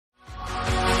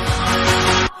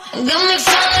Got me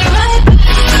feeling right.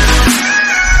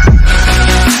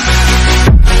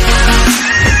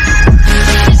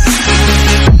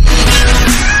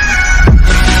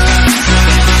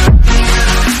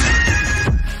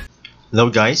 Hello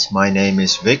guys, my name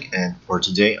is Vic, and for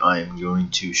today I am going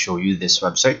to show you this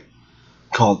website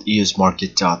called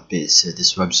EOSmarket.biz. So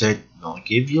this website will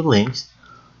give you links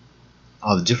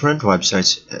of different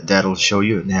websites that will show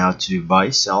you how to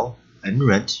buy, sell, and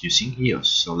rent using EOS.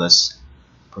 So let's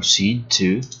proceed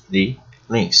to the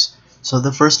links. So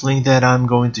the first link that I'm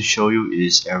going to show you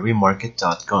is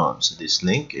everymarket.com. So this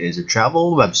link is a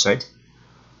travel website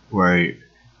where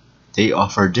they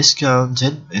offer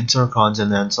discounted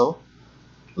intercontinental,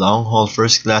 long-haul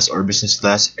first class or business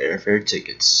class airfare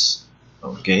tickets.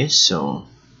 Okay, so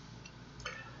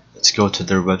let's go to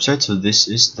their website. So this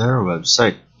is their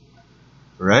website,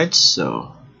 right?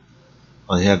 So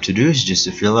all you have to do is just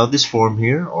to fill out this form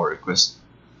here, or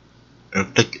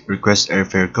click request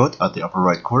airfare code at the upper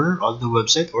right corner of the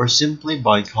website, or simply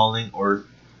by calling or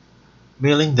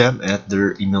mailing them at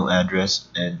their email address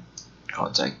and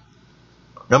contact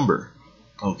number.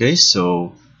 Okay,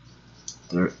 so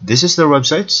this is their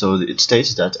website. So it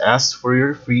states that ask for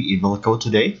your free email code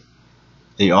today.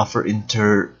 They offer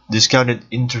discounted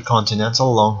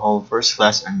intercontinental, long-haul first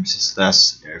class and business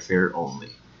class airfare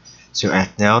only. So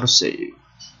act now to save.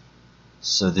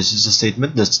 So this is a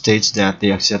statement that states that they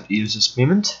accept EOS's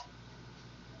payment,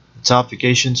 the top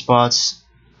vacation spots,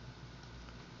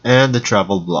 and the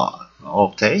travel blog.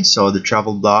 Okay, so the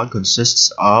travel blog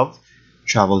consists of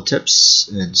travel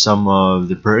tips and some of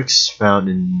the perks found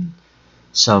in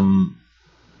some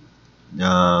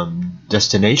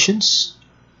destinations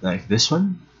like this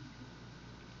one.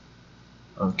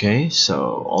 Okay,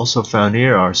 so also found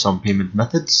here are some payment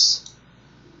methods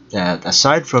that,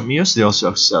 aside from EOS, they also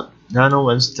accept Nano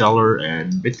and Stellar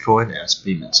and Bitcoin as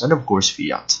payments, and of course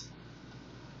fiat.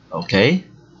 Okay,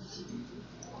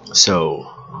 so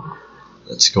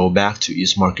let's go back to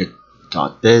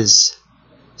EOSmarket.biz.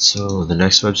 So the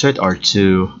next website are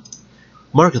two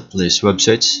marketplace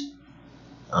websites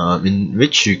in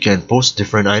which you can post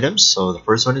different items. So the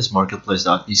first one is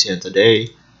marketplace.pcn.today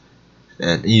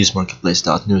and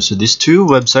EOSmarketplace.news. So these two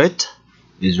websites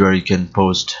is where you can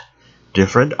post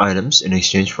different items in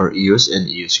exchange for EOS and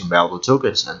EOS compatible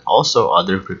tokens, and also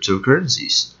other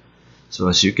cryptocurrencies. So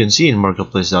as you can see in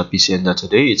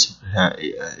marketplace.pcn.today,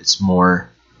 it's more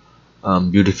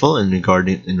beautiful in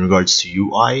regards to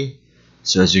UI.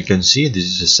 So as you can see, this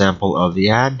is a sample of the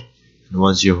ad, and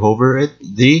once you hover it,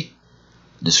 the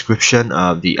description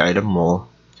of the item will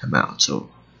come out. So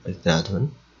like that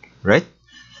one, right?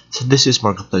 So this is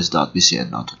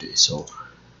marketplace.pcn.today. So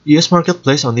EOS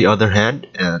Marketplace, on the other hand,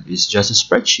 is just a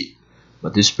spreadsheet,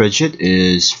 but this spreadsheet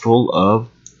is full of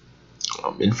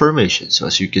information. So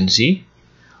as you can see,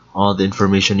 all the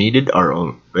information needed are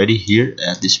already here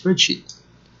at the spreadsheet.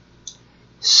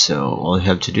 So all you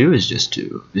have to do is just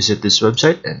to visit this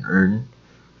website and earn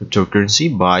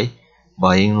cryptocurrency by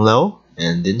buying low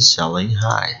and then selling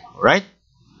high. Alright,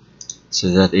 so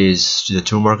that is the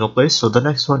two marketplace. So the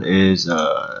next one is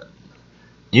a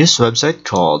news website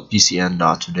called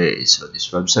pcn.today. So this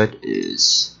website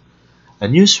is a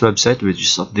news website which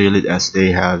is updated as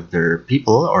they have their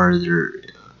people or their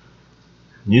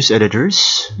news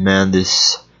editors man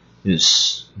this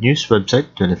news website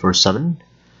 24/7.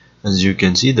 As you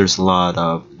can see, there's a lot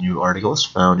of new articles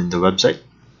found in the website.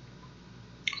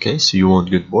 Okay, so you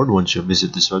won't get bored once you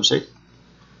visit this website,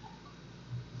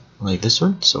 like this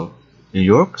one. So New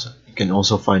York, so you can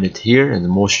also find it here, and the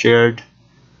most shared,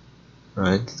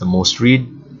 right, the most read,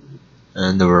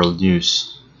 and the world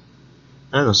news,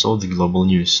 and also the global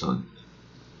news. So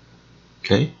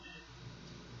okay,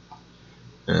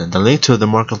 and the link to the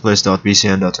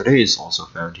marketplace.pcn.today is also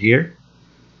found here.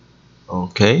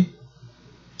 Okay,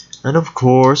 and of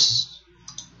course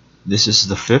this is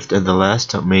the fifth and the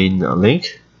last main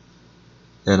link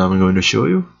that I'm going to show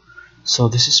you. So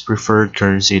this is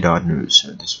preferredcurrency.news.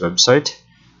 So this website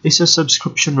is a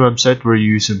subscription website where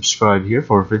you subscribe here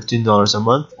for $15 a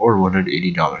month or $180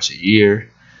 a year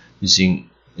using,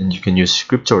 and you can use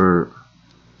crypto or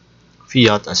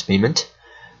fiat as payment.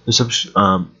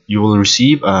 You will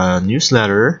receive a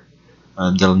newsletter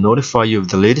that'll notify you of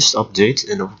the latest updates,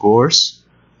 and of course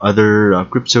other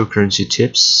cryptocurrency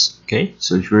tips. Okay,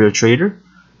 so if you're a trader,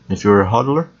 if you're a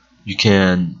hodler, you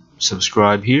can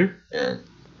subscribe here and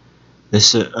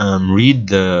read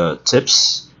the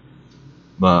tips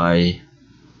by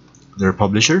their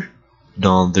publisher,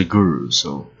 Don the Guru.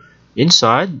 So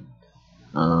inside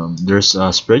there's a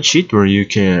spreadsheet where you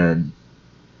can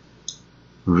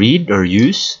read or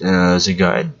use as a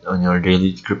guide on your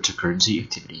daily cryptocurrency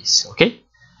activities. Okay,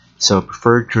 So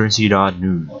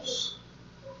preferredcurrency.news.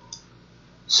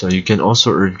 So you can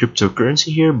also earn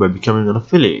cryptocurrency here by becoming an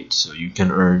affiliate. So you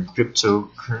can earn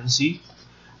cryptocurrency,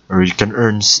 or you can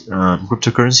earn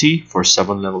cryptocurrency for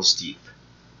 7 levels deep.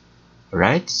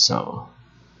 Alright, so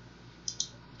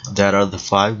that are the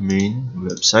 5 main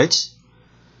websites.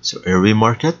 So Airway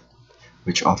Market,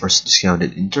 which offers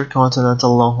discounted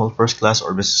intercontinental long-haul first class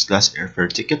or business class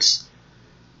airfare tickets.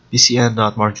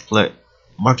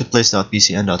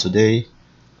 Marketplace.pcn.today.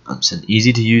 It's an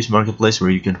easy to use marketplace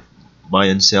where you can buy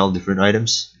and sell different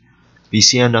items.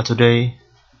 pcn.today,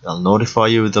 they'll notify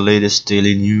you with the latest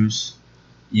daily news.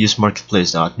 Use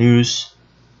marketplace.news.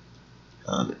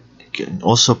 You can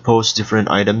also post different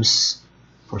items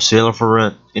for sale or for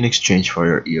rent in exchange for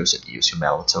your EOS and EOS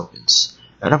Humala tokens.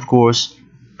 And of course,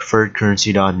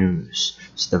 preferredcurrency.news.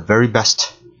 It's the very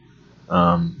best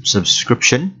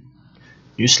subscription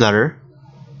newsletter.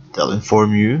 They'll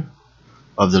inform you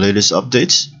of the latest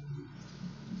updates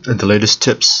and the latest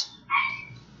tips,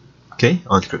 okay,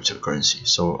 on cryptocurrency.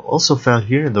 So also found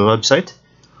here in the website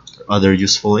are other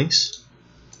useful links.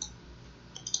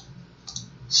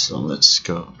 So let's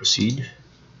go proceed.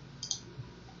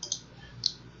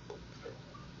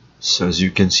 So as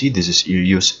you can see, this is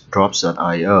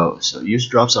EOSdrops.io. So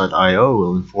EOSdrops.io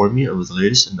will inform you of the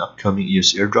latest and upcoming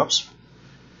EOS airdrops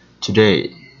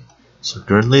today. So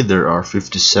currently there are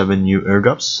 57 new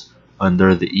airdrops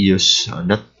under the EOS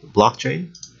net blockchain.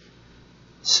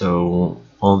 So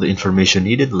all the information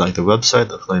needed, like the website,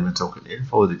 the claimant token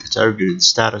info, the category, the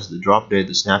status, the drop date,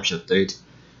 the snapshot date,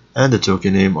 and the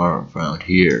token name are found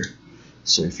here.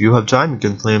 So if you have time, you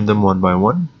can claim them one by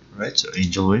one, right? So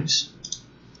Angel Wings,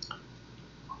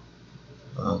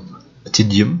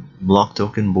 Atidium, Block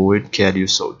Token, Boyd, Cadio,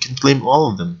 so you can claim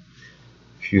all of them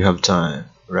if you have time,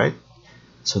 right?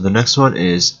 So the next one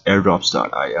is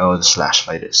airdrops.io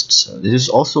 /latest. So this is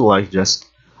also like just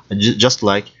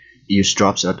like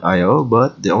EOSdrops.io,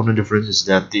 but the only difference is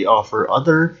that they offer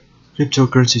other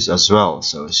cryptocurrencies as well.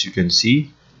 So as you can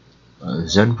see,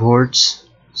 Zensport,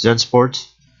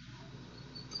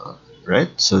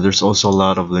 right? So there's also a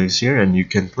lot of links here, and you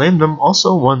can claim them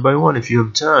also one by one if you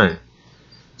have time.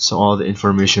 So all the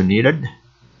information needed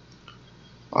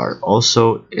are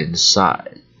also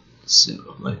inside.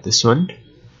 So like this one.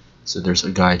 So there's a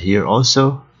guide here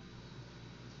also,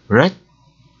 right?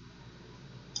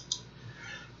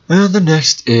 And the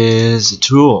next is a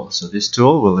tool. So this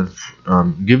tool will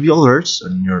give you alerts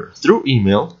on through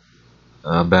email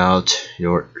about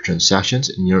your transactions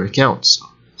in your accounts,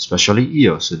 especially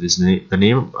EOS. So this the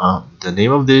name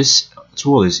of this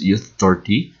tool is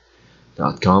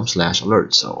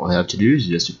authority.com/alert. So all you have to do is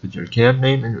just to put your account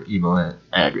name and your email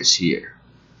address here.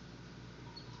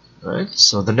 Right.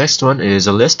 So the next one is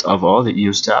a list of all the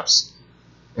EOS tabs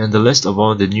and the list of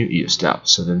all the new EOS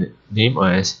tabs. So the name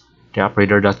is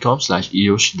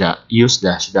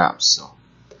tapradar.com/EOS-tabs. So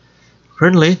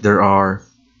currently there are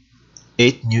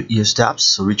 8 new EOS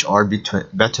tabs, which are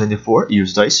Bet24,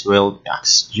 EOS Dice, Whale,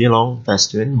 Axe, Geelong,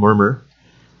 Festoon, Murmur,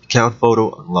 Account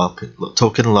Photo, and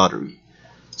Token Lottery.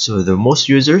 So the most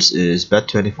users is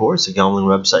Bet24, it's a gambling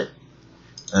website,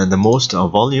 and the most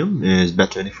volume is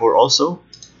Bet24 also.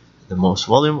 The most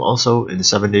volume also in the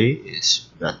 7-day is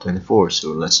Bet24.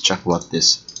 So let's check what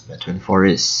this Bet24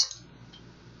 is.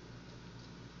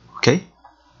 Okay,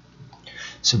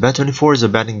 so Bet24 is a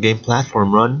betting game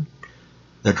platform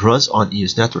that runs on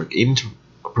EOS network, aiming to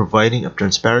providing a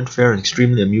transparent, fair, and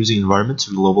extremely amusing environment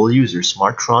to global users.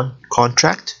 Smart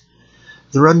contract,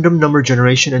 the random number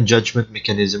generation, and judgment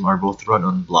mechanism are both run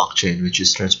on blockchain, which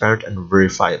is transparent and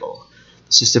verifiable.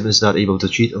 The system is not able to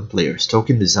cheat on players.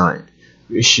 Token design.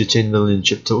 We issue 10 million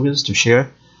chip tokens to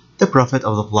share the profit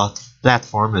of the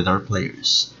platform with our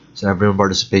players. So everyone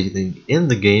participating in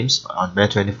the games on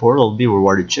Bet24 will be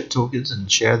rewarded chip tokens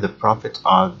and share the profit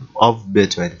of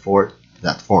Bet24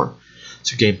 platform.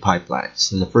 So game pipeline.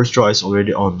 So the first draw is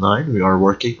already online. We are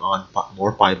working on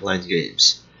more pipeline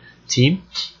games. Team.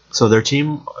 So their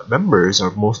team members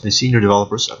are mostly senior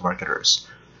developers and marketers.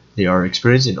 They are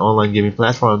experienced in online gaming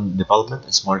platform development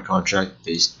and smart contract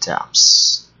based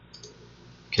tabs.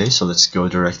 Okay, so let's go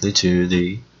directly to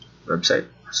the website.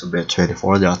 So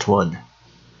Bet24.1.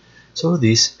 So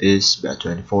this is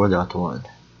Bet24.1.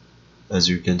 As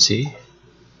you can see,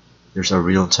 there's a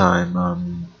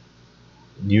real-time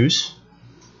news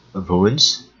of who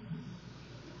wins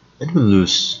and who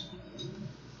lose.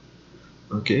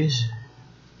 Okay,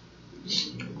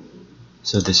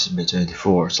 so this is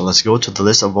Bet24. So let's go to the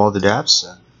list of all the dApps.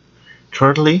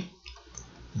 Currently,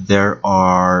 there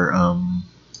are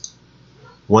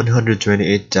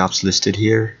 128 dApps listed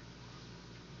here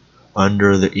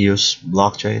under the EOS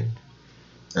blockchain.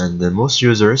 and the most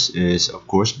users is of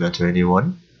course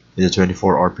bet21 in the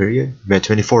 24-hour period,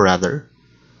 bet24 rather,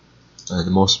 and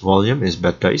the most volume is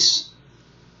betdice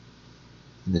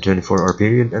in the 24-hour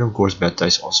period, and of course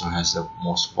betdice also has the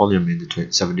most volume in the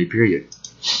 7-day period.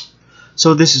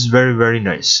 So this is very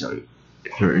nice. So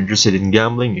if you're interested in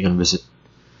gambling, you can visit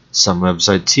some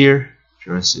websites here. If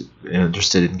you're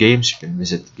interested in games, you can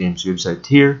visit the games website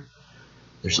here.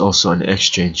 There's also an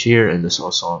exchange here, and there's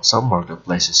also some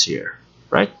marketplaces here,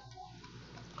 right?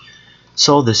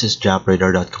 So this is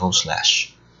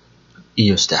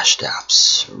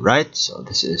jobradar.com/EOS-tabs, right? So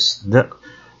this is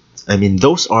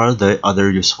those are the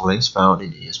other useful links found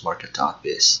in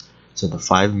EOSmarket.biz. So the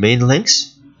 5 main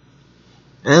links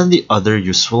and the other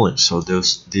useful links. So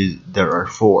there are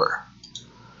 4.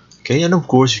 Okay, and of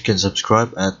course you can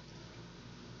subscribe at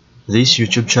this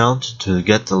YouTube channel to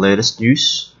get the latest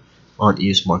news on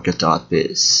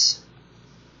EOSmarket.biz.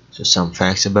 So some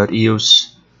facts about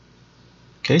EOS.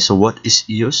 Okay, so what is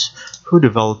EOS? Who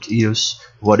developed EOS?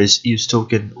 What is EOS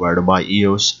token? Where to buy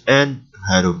EOS? And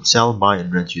how to sell, buy,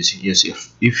 and rent using EOS.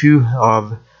 If you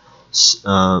have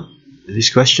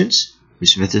these questions,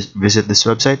 please visit this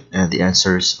website, and the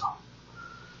answers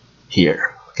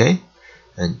here. Okay,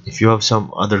 and if you have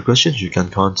some other questions, you can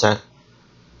contact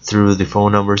through the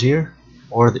phone numbers here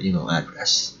or the email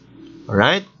address.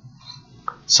 Alright,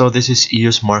 so this is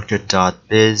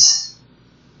EOSmarket.biz,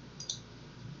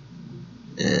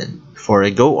 and before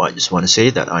I go, I just want to say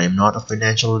that I am not a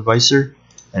financial advisor,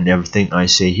 and everything I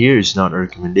say here is not a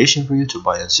recommendation for you to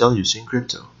buy and sell using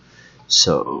crypto.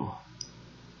 So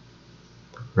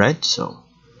so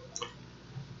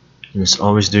you must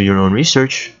always do your own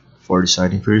research for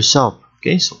deciding for yourself.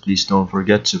 Okay, so please don't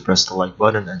forget to press the like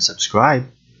button and subscribe.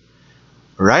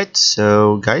 Alright,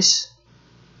 so guys,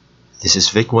 this is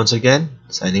Vic once again,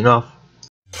 signing off.